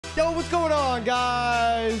Yo, what's going on,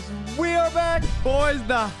 guys? We are back, boys.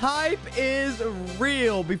 The hype is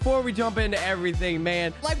real. Before we jump into everything,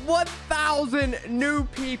 man, like 1,000 new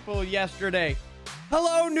people yesterday.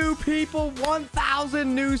 Hello, new people.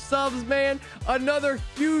 1,000 new subs, man. Another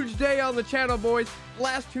huge day on the channel, boys. The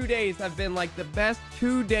last 2 days have been like the best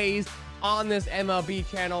 2 days on this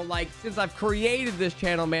MLB channel, like since I've created this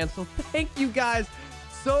channel, man. So thank you guys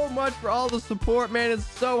so much for all the support, man. It's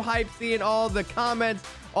so hype seeing all the comments,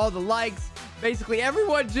 all the likes, basically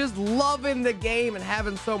everyone just loving the game and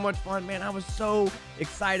having so much fun, man. I was so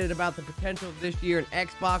excited about the potential of this year in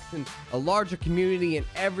Xbox and a larger community and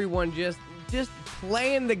everyone just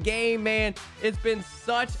playing the game, man. It's been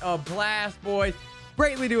such a blast, boys.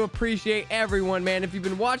 Greatly do appreciate everyone, man. If you've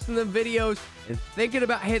been watching the videos and thinking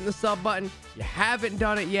about hitting the sub button, you haven't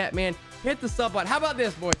done it yet, man, hit the sub button. How about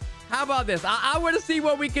this, boys? How about this? I want to see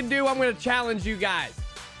what we can do. I'm going to challenge you guys.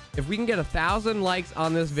 If we can get 1,000 likes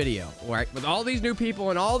on this video, all right, with all these new people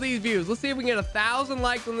and all these views, let's see if we can get 1,000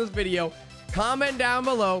 likes on this video. Comment down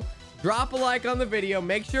below, drop a like on the video,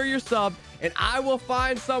 make sure you're subbed, and I will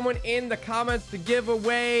find someone in the comments to give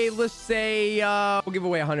away, let's say, we'll give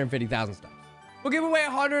away 150,000 stubs. We'll give away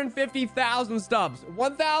 150,000 stubs.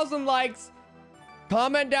 1,000 likes.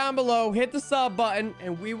 Comment down below, hit the sub button,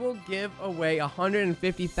 and we will give away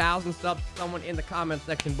 150,000 subs to someone in the comment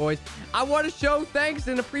section, boys. I want to show thanks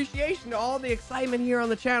and appreciation to all the excitement here on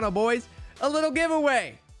the channel, boys. A little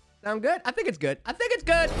giveaway. Sound good? I think it's good. I think it's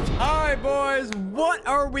good. All right, boys. What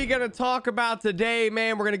are we going to talk about today,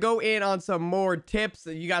 man? We're going to go in on some more tips.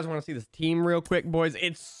 You guys want to see this team real quick, boys?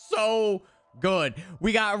 It's so good.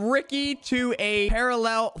 We got Ricky to a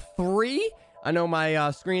parallel 3. I know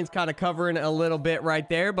my screen's kind of covering a little bit right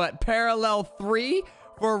there, but parallel 3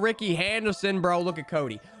 for Ricky Henderson, bro. Look at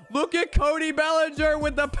Cody. Look at Cody Bellinger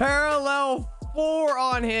with the parallel 4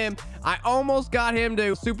 on him. I almost got him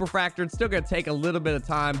to super fracture. It's still gonna take a little bit of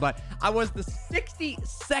time, but I was the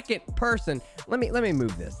 62nd person. Let me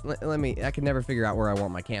move this. Let me. I can never figure out where I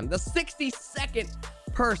want my cam. The 62nd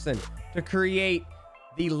person to create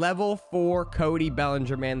the level 4 Cody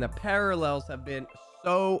Bellinger, man. The parallels have been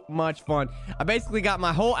so much fun. I basically got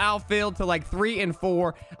my whole outfield to like 3 and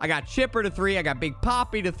 4. I got Chipper to 3. I got Big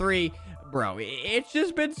Poppy to 3. Bro, it's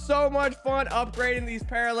just been so much fun upgrading these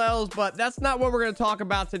parallels, but that's not what we're going to talk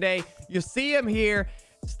about today. You see him here,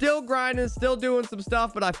 still grinding, still doing some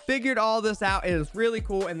stuff, but I figured all this out and it's really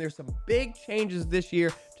cool, and there's some big changes this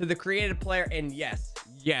year to the creative player, and yes,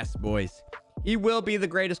 boys, he will be the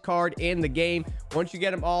greatest card in the game once you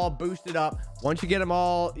get them all boosted up, once you get them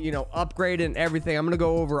all, you know, upgraded and everything. I'm going to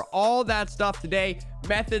go over all that stuff today,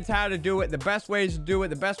 methods, how to do it, the best ways to do it,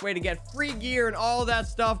 the best way to get free gear and all that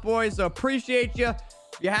stuff, boys. So appreciate you.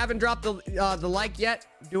 If you haven't dropped the like yet,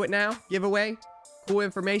 do it now. Giveaway, cool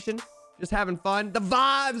information, just having fun. The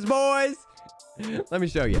vibes, boys. Let me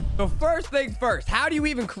show you. So first things first, how do you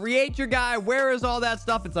even create your guy? Where is all that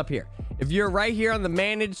stuff? It's up here. If you're right here on the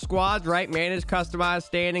manage squads, right? Manage, customize,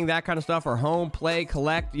 standing, that kind of stuff, or home, play,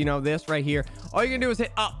 collect, you know, this right here. All you're gonna do is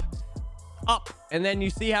hit up. And then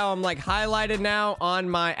you see how I'm like highlighted now on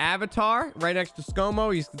my avatar right next to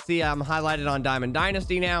Scomo. You can see I'm highlighted on Diamond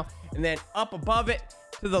Dynasty now. And then up above it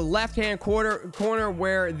to the left-hand corner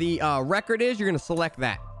where the record is, you're gonna select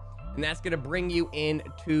that. And that's gonna bring you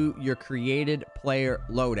into your created player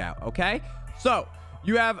loadout, okay? So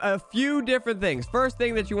you have a few different things. First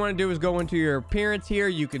thing that you want to do is go into your appearance here.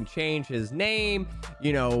 You can change his name,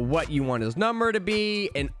 you know, what you want his number to be,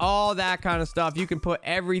 and all that kind of stuff. You can put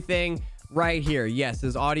everything right here. Yes,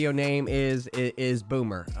 his audio name is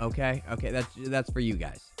Boomer. Okay, that's for you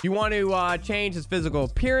guys. You want to change his physical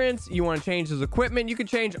appearance, you want to change his equipment, you can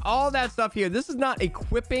change all that stuff here. This is not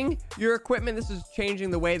equipping your equipment, this is changing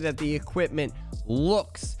the way that the equipment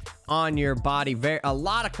looks on your body. A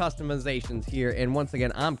lot of customizations here, and once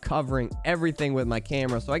again, I'm covering everything with my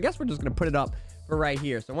camera, so I guess we're just gonna put it up for right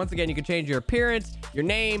here. So once again, you can change your appearance, your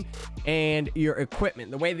name, and your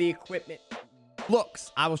equipment, the way the equipment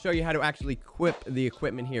looks. I will show you how to actually equip the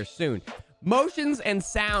equipment here soon. Motions and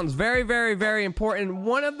sounds, very important.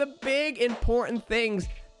 One of the big important things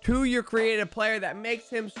to your creative player that makes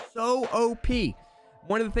him so OP.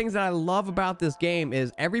 One of the things that I love about this game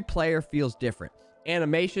is every player feels different.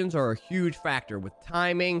 Animations are a huge factor with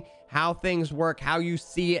timing, how things work, how you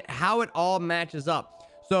see it, how it all matches up.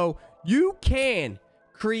 So you can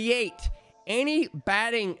create any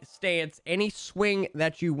batting stance, any swing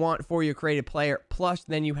that you want for your creative player. Plus,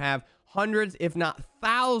 then you have hundreds, if not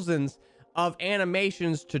thousands, of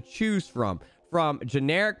animations to choose from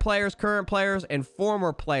generic players, current players, and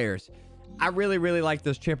former players. I really like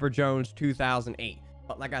this Chipper Jones 2008.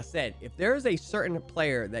 But like I said, if there's a certain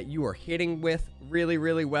player that you are hitting with really,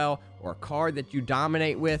 really well, or a card that you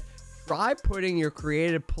dominate with, try putting your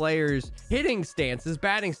creative players' hitting stances,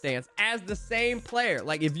 batting stance, as the same player.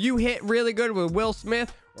 Like if you hit really good with Will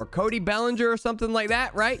Smith or Cody Bellinger or something like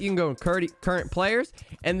that, right? You can go with current players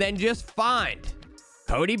and then just find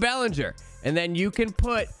Cody Bellinger. And then you can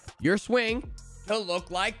put your swing to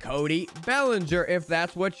look like Cody Bellinger if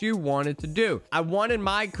that's what you wanted to do. I wanted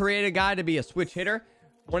my creative guy to be a switch hitter.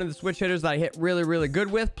 One of the switch hitters that I hit really, really good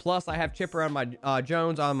with. Plus, I have Chipper on my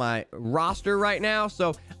Jones on my roster right now.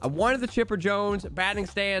 So I wanted the Chipper Jones batting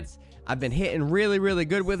stance. I've been hitting really, really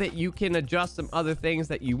good with it. You can adjust some other things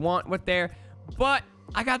that you want with there. But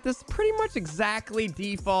I got this pretty much exactly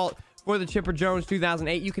default for the Chipper Jones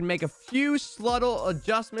 2008. You can make a few subtle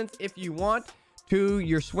adjustments if you want to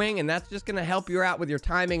your swing. And that's just going to help you out with your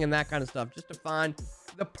timing and that kind of stuff. Just to find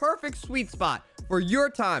the perfect sweet spot for your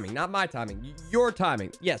timing, not my timing, your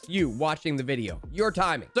timing. Yes, you watching the video, your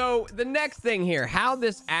timing. So the next thing here, how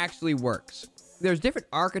this actually works. There's different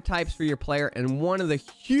archetypes for your player, and one of the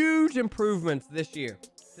huge improvements this year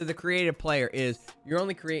to the creative player is you're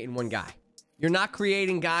only creating one guy. You're not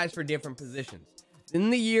creating guys for different positions. In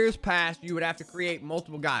the years past, you would have to create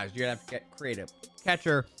multiple guys. You'd have to create a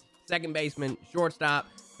catcher, second baseman, shortstop,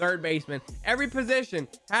 third baseman. Every position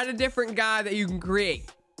had a different guy that you can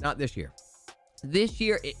create. Not this year. This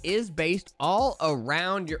year, it is based all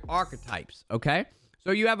around your archetypes, okay? So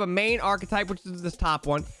you have a main archetype, which is this top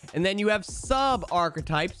one, and then you have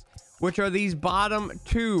sub-archetypes, which are these bottom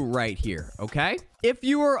two right here, okay? If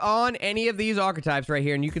you are on any of these archetypes right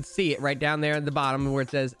here, and you can see it right down there at the bottom where it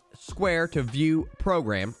says square to view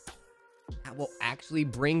program, that will actually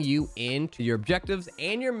bring you into your objectives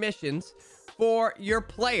and your missions for your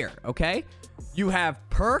player, okay? You have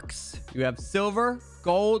perks, you have silver,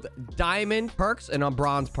 gold, diamond perks, and on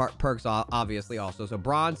bronze perks obviously also. So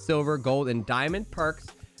bronze, silver, gold, and diamond perks.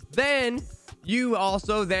 Then you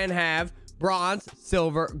also then have bronze,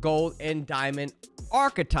 silver, gold, and diamond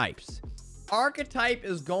archetypes. Archetype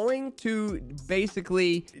is going to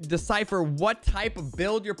basically decipher what type of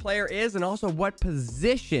build your player is and also what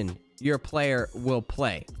position your player will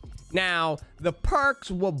play. Now, the perks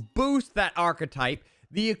will boost that archetype.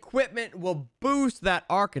 The equipment will boost that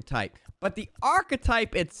archetype. But the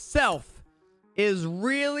archetype itself is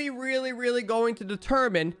really, really, really going to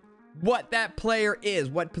determine what that player is,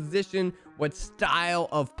 what position, what style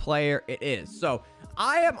of player it is. So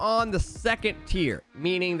I am on the second tier,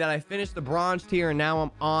 meaning that I finished the bronze tier and now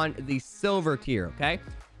I'm on the silver tier, okay?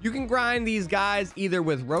 You can grind these guys either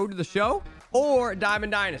with Road to the Show or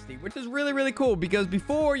Diamond Dynasty, which is really, really cool because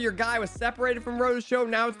before your guy was separated from Road to the Show,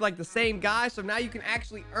 now it's like the same guy. So now you can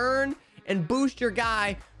actually earn and boost your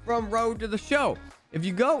guy from Road to the Show. If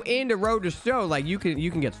you go into Road to the Show, like you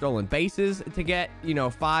can get stolen bases to get, you know,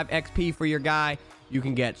 5 XP for your guy. You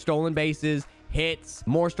can get stolen bases, hits,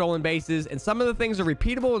 more stolen bases, and some of the things are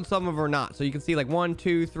repeatable and some of them are not. So you can see like 1,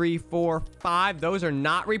 2, 3, 4, 5. Those are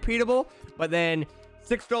not repeatable, but then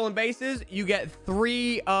 6 stolen bases, you get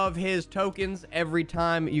 3 of his tokens every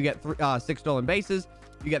time you get 6 stolen bases.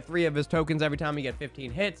 You get 3 of his tokens every time you get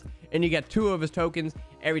 15 hits, and you get 2 of his tokens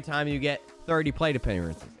every time you get 30 plate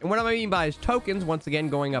appearances. And what I mean by his tokens, once again,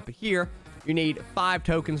 going up here, you need 5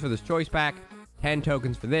 tokens for this choice pack, 10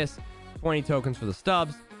 tokens for this, 20 tokens for the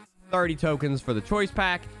stubs, 30 tokens for the choice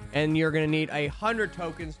pack, and you're going to need 100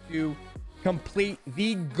 tokens to complete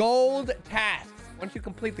the gold tasks. Once you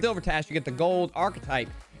complete the silver task, you get the gold archetype,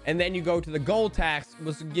 and then you go to the gold task,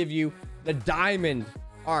 which will give you the diamond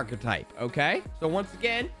archetype, okay? So once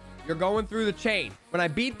again, you're going through the chain. When I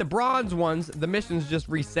beat the bronze ones, the missions just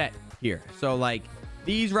reset here. So like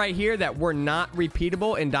these right here that were not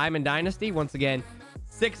repeatable in Diamond Dynasty, once again,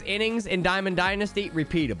 6 innings in Diamond Dynasty,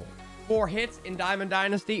 repeatable. 4 hits in Diamond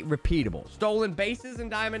Dynasty, repeatable. Stolen bases in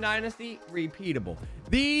Diamond Dynasty, repeatable.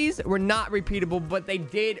 These were not repeatable, but they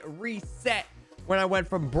did reset when I went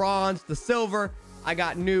from bronze to silver. I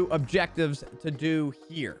got new objectives to do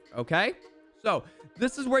here, okay? So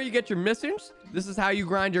this is where you get your missions. This is how you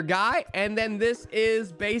grind your guy. And then this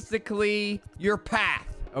is basically your path,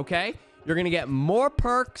 okay? You're going to get more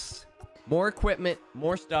perks, more equipment,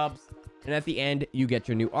 more stubs. And at the end, you get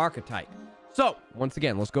your new archetype. So once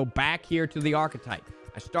again, let's go back here to the archetype.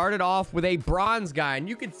 I started off with a bronze guy, and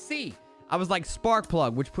you can see I was like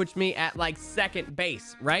Sparkplug, which puts me at like second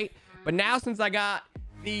base, right? But now since I got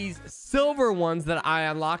these silver ones that I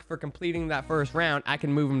unlocked for completing that first round, I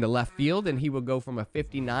can move him to left field and he will go from a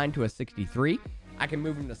 59 to a 63. I can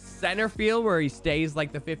move him to center field where he stays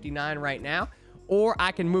like the 59 right now. or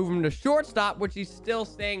I can move him to shortstop, which he's still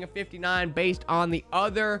staying a 59 based on the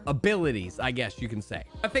other abilities, I guess you can say.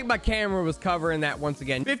 I think my camera was covering that once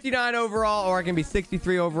again. 59 overall, or I can be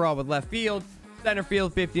 63 overall with left field. Center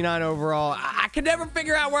field, 59 overall. I can never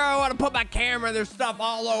figure out where I want to put my camera. There's stuff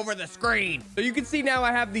all over the screen. So you can see now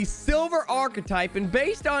I have the silver archetype, and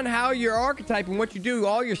based on how your archetype and what you do,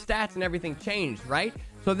 all your stats and everything change, right?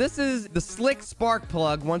 So this is the slick spark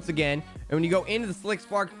plug once again. And when you go into the slick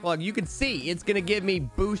spark plug, you can see it's going to give me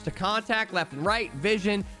boost to contact, left and right,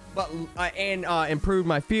 vision, but improve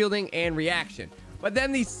my fielding and reaction. But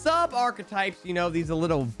then these sub archetypes, you know, these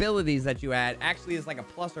little abilities that you add actually is like a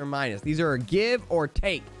plus or minus. These are a give or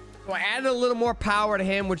take. So I added a little more power to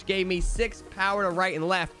him, which gave me 6 power to right and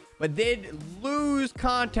left, but did lose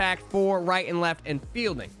contact for right and left and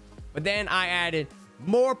fielding. But then I added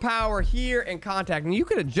more power here and contact, and you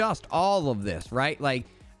could adjust all of this, right? Like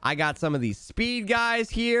I got some of these speed guys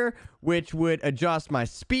here, which would adjust my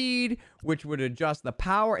speed, which would adjust the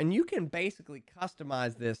power, and you can basically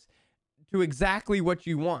customize this to exactly what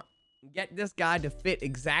you want. Get this guy to fit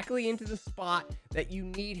exactly into the spot that you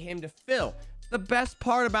need him to fill. It's the best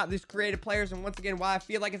part about these creative players, and once again, why I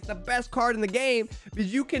feel like it's the best card in the game,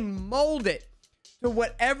 because you can mold it to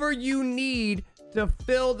whatever you need to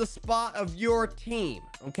fill the spot of your team,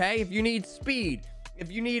 okay? If you need speed,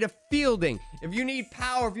 if you need a fielding, if you need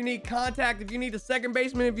power, if you need contact, if you need a second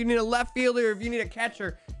baseman, if you need a left fielder, if you need a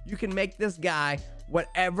catcher, you can make this guy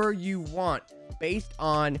whatever you want based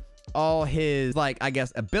on all his, like, I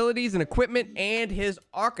guess, abilities and equipment and his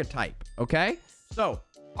archetype, okay? So,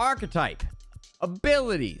 archetype,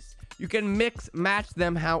 abilities, you can mix match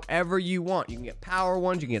them however you want. You can get power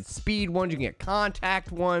ones, you can get speed ones, you can get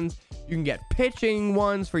contact ones, you can get pitching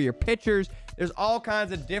ones for your pitchers. There's all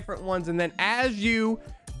kinds of different ones, and then as you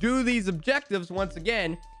do these objectives, once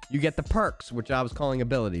again, you get the perks, which I was calling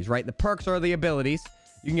abilities, right? The perks are the abilities.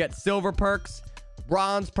 You can get silver perks,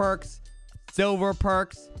 bronze perks, silver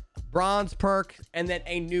perks, bronze perk, and then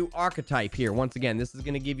a new archetype here. Once again, this is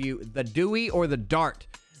going to give you the Dewey or the Dart.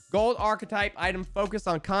 Gold archetype item focus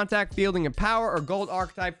on contact, fielding, and power, or gold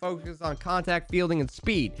archetype focus on contact, fielding, and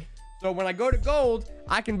speed. So when I go to gold,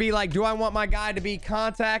 I can be like, do I want my guy to be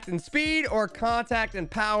contact and speed or contact and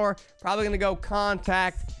power? Probably going to go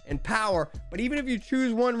contact and power. But even if you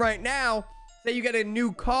choose one right now, say you get a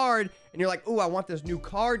new card and you're like, oh, I want this new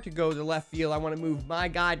card to go to left field. I want to move my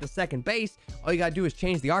guy to second base. All you got to do is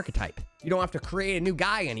change the archetype. You don't have to create a new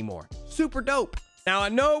guy anymore. Super dope. Now, I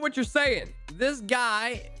know what you're saying. This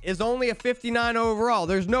guy is only a 59 overall.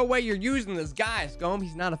 There's no way you're using this guy, Scomo.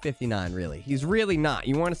 He's not a 59, really. He's really not.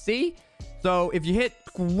 You want to see? So if you hit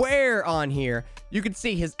square on here, you can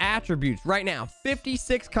see his attributes right now.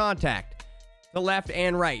 56 contact, the left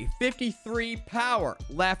and right. 53 power,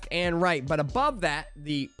 left and right. But above that,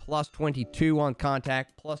 the plus 22 on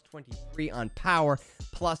contact, plus 23 on power,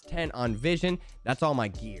 plus 10 on vision. That's all my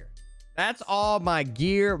gear. That's all my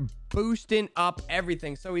gear, boosting up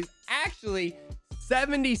everything. So he's actually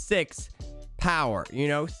 76 power, you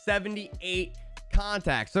know, 78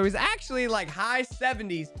 contact. So he's actually like high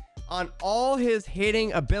 70s on all his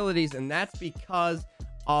hitting abilities, and that's because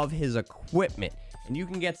of his equipment. And you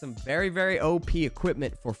can get some very, very OP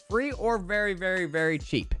equipment for free or very, very, very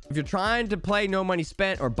cheap. If you're trying to play no money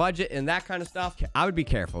spent or budget and that kind of stuff, I would be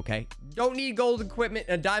careful, okay? Don't need gold equipment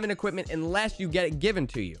and diamond equipment unless you get it given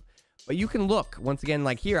to you. But you can look, once again,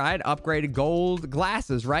 like here, I had upgraded gold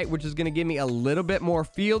glasses, right? Which is going to give me a little bit more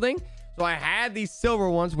fielding. So I had these silver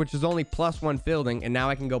ones, which is only +1 fielding, and now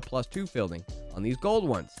I can go +2 fielding on these gold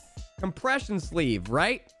ones. Compression sleeve,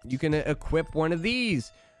 right? You can equip one of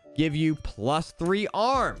these, give you +3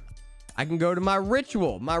 arm. I can go to my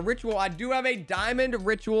ritual. My ritual, I do have a diamond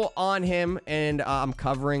ritual on him, and I'm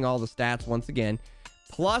covering all the stats once again.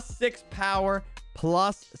 +6 power,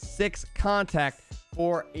 +6 contact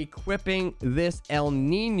for equipping this El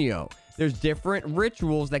Nino. There's different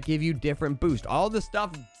rituals that give you different boost. All this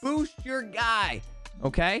stuff boosts your guy,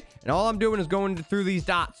 okay? And all I'm doing is going through these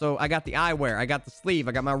dots. So I got the eyewear, I got the sleeve,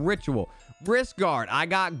 I got my ritual. Wrist guard, I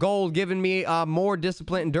got gold giving me more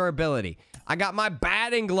discipline and durability. I got my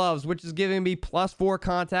batting gloves, which is giving me +4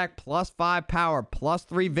 contact, +5 power,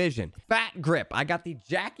 +3 vision. Fat grip, I got the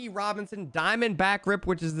Jackie Robinson diamond back grip,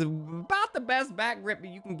 which is about the best back grip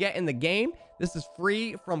you can get in the game. This is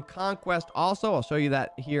free from Conquest also. I'll show you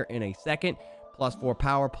that here in a second. +4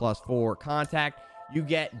 power, +4 contact. You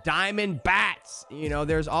get diamond bats. You know,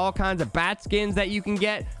 there's all kinds of bat skins that you can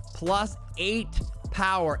get. +8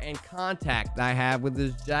 power and contact that I have with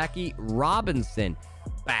this Jackie Robinson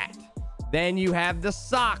bat. Then you have the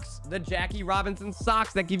socks, the Jackie Robinson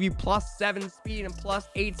socks that give you +7 speed and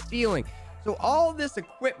 +8 stealing. So all this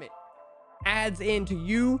equipment adds into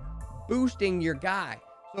you boosting your guy.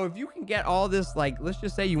 So if you can get all this, like, let's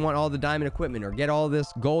just say you want all the diamond equipment or get all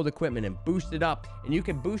this gold equipment and boost it up, and you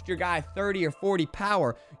can boost your guy 30 or 40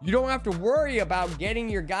 power, you don't have to worry about getting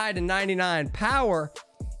your guy to 99 power.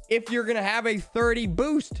 If you're going to have a 30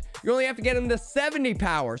 boost, you only have to get him to 70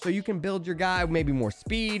 power. So you can build your guy maybe more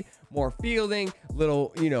speed, more fielding,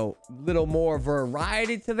 little more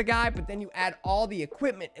variety to the guy, but then you add all the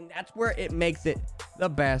equipment, and that's where it makes it the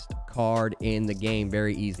best card in the game.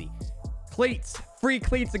 Very easy. Cleats, free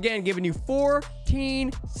cleats again, giving you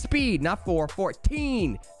 14 speed, not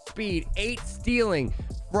 14 speed, 8 stealing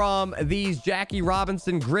from these Jackie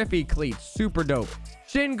Robinson Griffey cleats. Super dope.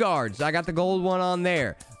 Shin guards, I got the gold one on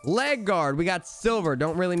there. Leg guard, we got silver,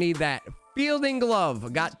 don't really need that. Fielding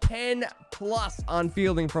glove, got 10 plus on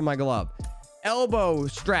fielding from my glove. Elbow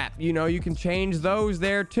strap, you know, you can change those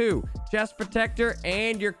there too. Chest protector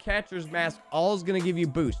and your catcher's mask, all is going to give you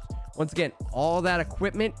boost. Once again, all that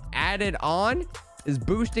equipment added on is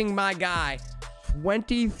boosting my guy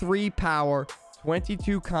 23 power,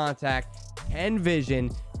 22 contact, 10 vision,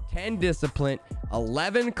 10 discipline,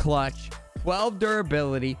 11 clutch, 12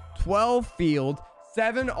 durability, 12 field,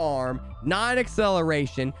 7 arm, 9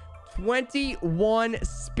 acceleration, 21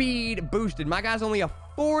 speed boosted. My guy's only a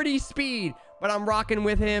 40 speed, but I'm rocking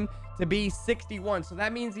with him to be 61. So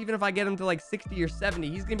that means even if I get him to like 60 or 70,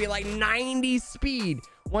 he's gonna be like 90 speed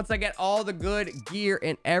once I get all the good gear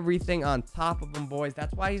and everything on top of him, boys.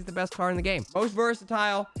 That's why he's the best card in the game. Most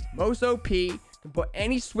versatile, most OP, can put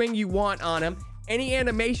any swing you want on him, any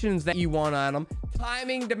animations that you want on him,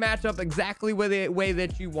 timing to match up exactly with the way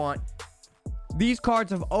that you want. These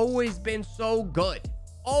cards have always been so good.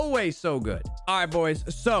 Always so good. All right, boys.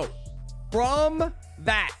 So from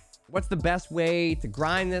that, what's the best way to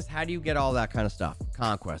grind this? How do you get all that kind of stuff?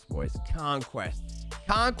 Conquest, boys. Conquest.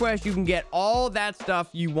 Conquest, you can get all that stuff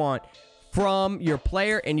you want from your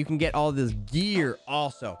player, and you can get all this gear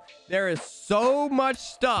also. There is so much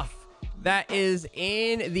stuff that is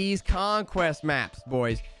in these conquest maps,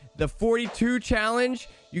 boys. The 42 challenge,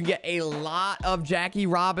 you get a lot of Jackie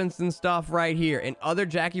Robinson stuff right here and other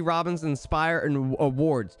Jackie Robinson Inspire and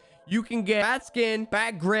awards. You can get bat skin,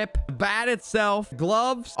 bat grip, bat itself,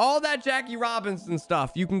 gloves, all that Jackie Robinson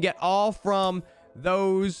stuff. You can get all from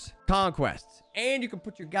those conquests, and you can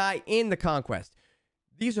put your guy in the conquest.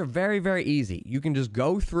 These are very, very easy. You can just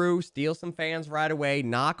go through, steal some fans right away,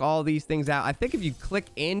 knock all these things out. I think if you click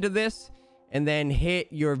into this and then hit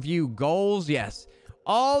your view goals, yes,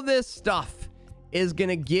 all this stuff is going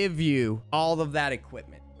to give you all of that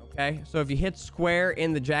equipment, okay? So if you hit square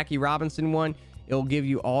in the Jackie Robinson one, it'll give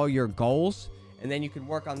you all your goals, and then you can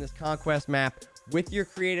work on this conquest map with your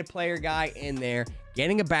creative player guy in there,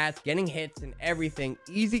 getting a bats, getting hits and everything.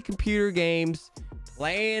 Easy computer games,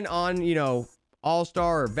 playing on, you know,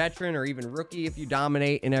 all-star or veteran or even rookie if you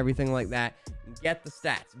dominate and everything like that, and get the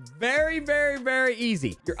stats. Very, very, very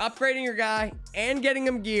easy. You're upgrading your guy and getting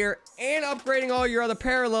him gear and upgrading all your other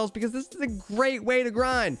parallels, because this is a great way to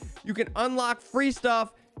grind. You can unlock free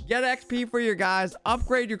stuff, get XP for your guys,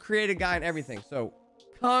 upgrade your creative guy and everything. So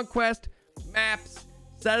conquest maps,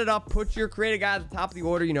 set it up, put your creative guy at the top of the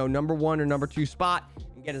order, you know, number 1 or number 2 spot,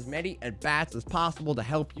 and get as many at bats as possible to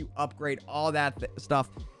help you upgrade all that stuff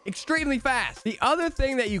extremely fast. The other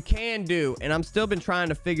thing that you can do, and I'm still been trying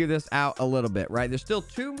to figure this out a little bit, right? There's still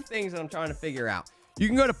 2 things that I'm trying to figure out. You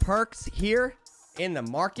can go to perks here in the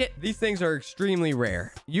market. These things are extremely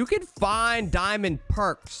rare. You can find diamond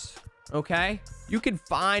perks, okay? You can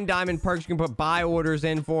find diamond perks. You can put buy orders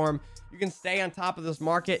in for them. You can stay on top of this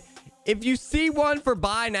market. If you see one for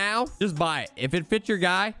buy now, just buy it. If it fits your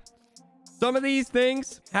guy, some of these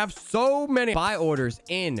things have so many buy orders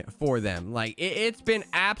in for them. Like, it's been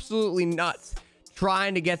absolutely nuts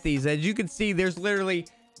trying to get these. As you can see, there's literally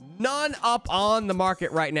none up on the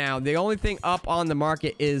market right now. The only thing up on the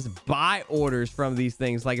market is buy orders from these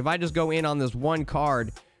things. Like, if I just go in on this one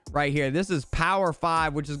card right here, this is power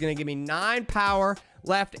 5, which is going to give me 9 power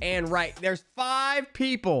left and right. There's 5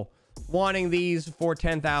 people wanting these for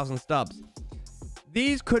 10,000 stubs.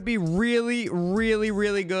 These could be really, really,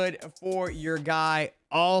 really good for your guy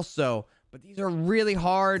also, but these are really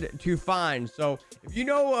hard to find. So if you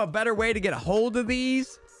know a better way to get a hold of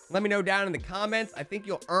these, let me know down in the comments. I think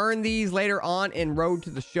you'll earn these later on in Road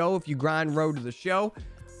to the Show if you grind Road to the Show.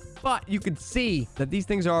 But you can see that these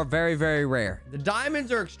things are very, very rare. The diamonds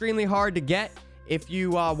are extremely hard to get if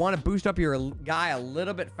you want to boost up your guy a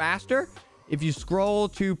little bit faster. If you scroll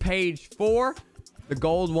to page 4, the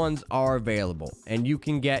gold ones are available, and you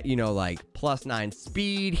can get, you know, like +9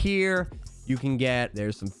 speed here. You can get,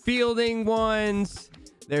 there's some fielding ones,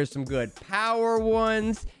 there's some good power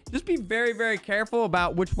ones. just be very, very careful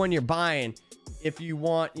about which one you're buying if you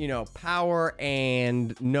want, you know, power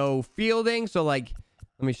and no fielding. So like,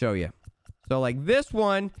 let me show you. So like this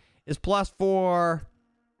one is +4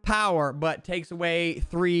 power, but takes away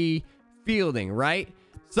 3 fielding, right?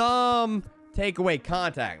 Some take away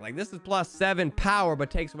contact. Like this is +7 power, but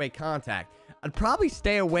takes away contact. I'd probably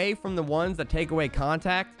stay away from the ones that take away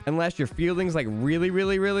contact unless your fielding's like really,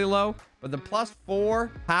 really, really low. But the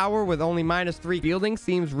 +4 power with only -3 fielding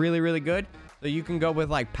seems really, really good. So you can go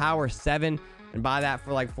with like power 7 and buy that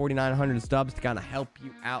for like 4,900 stubs to kind of help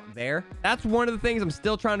you out there. That's one of the things I'm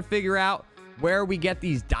still trying to figure out, where we get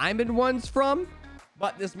these diamond ones from.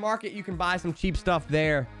 But this market, you can buy some cheap stuff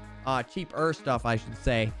there, cheaper stuff, I should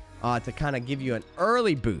say, to kind of give you an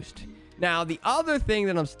early boost. Now, the other thing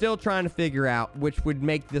that I'm still trying to figure out, which would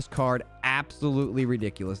make this card absolutely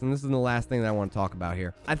ridiculous, and this is the last thing that I want to talk about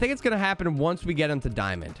here. I think it's going to happen once we get into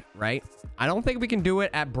diamond, right? I don't think we can do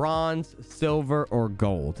it at bronze, silver, or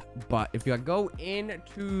gold. But if you go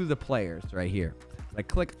into the players right here, like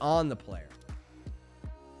click on the player,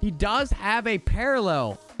 he does have a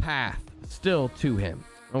parallel path still to him,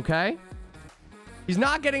 okay? He's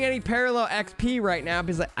not getting any parallel XP right now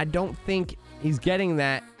because I don't think he's getting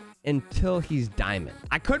that until he's diamond.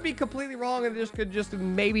 I could be completely wrong, and this could just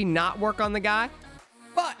maybe not work on the guy.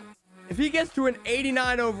 But if he gets to an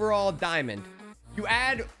 89 overall diamond, you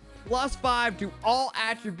add +5 to all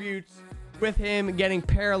attributes with him getting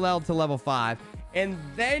parallel to level 5, and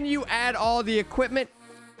then you add all the equipment.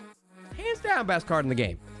 Hands down, best card in the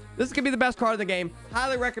game. This could be the best card in the game.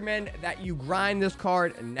 Highly recommend that you grind this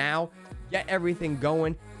card now. Get everything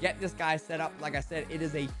going. Get this guy set up. Like I said, it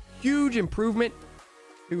is a huge improvement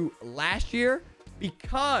to last year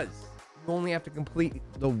because you only have to complete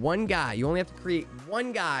the one guy. You only have to create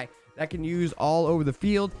one guy that can use all over the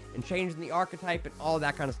field and change the archetype and all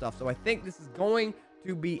that kind of stuff. So I think this is going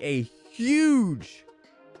to be a huge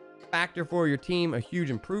factor for your team, a huge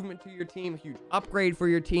improvement to your team, a huge upgrade for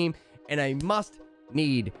your team, and a must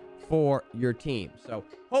need for your team. So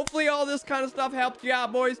hopefully all this kind of stuff helped you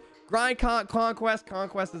out, boys. Grind Conquest.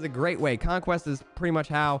 Conquest is a great way. Conquest is pretty much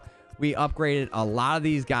how we upgraded a lot of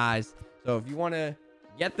these guys. So if you want to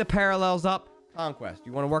get the parallels up, Conquest.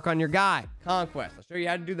 You want to work on your guy, Conquest. I'll show you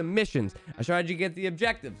how to do the missions. I'll show you how to get the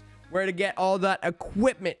objectives, where to get all that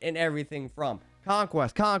equipment and everything from.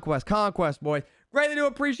 Conquest, Conquest, Conquest, boys. Greatly do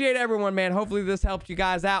appreciate everyone, man. Hopefully this helped you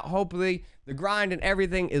guys out. Hopefully the grind and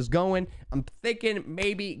everything is going. I'm thinking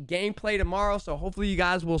maybe gameplay tomorrow, so hopefully you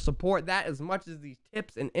guys will support that as much as these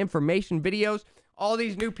tips and information videos. All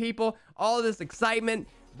these new people, all this excitement.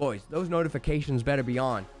 Boys, those notifications better be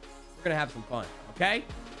on. We're gonna have some fun, okay?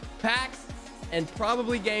 Packs and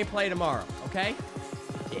probably gameplay tomorrow, okay?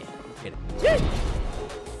 Yeah, let's get it.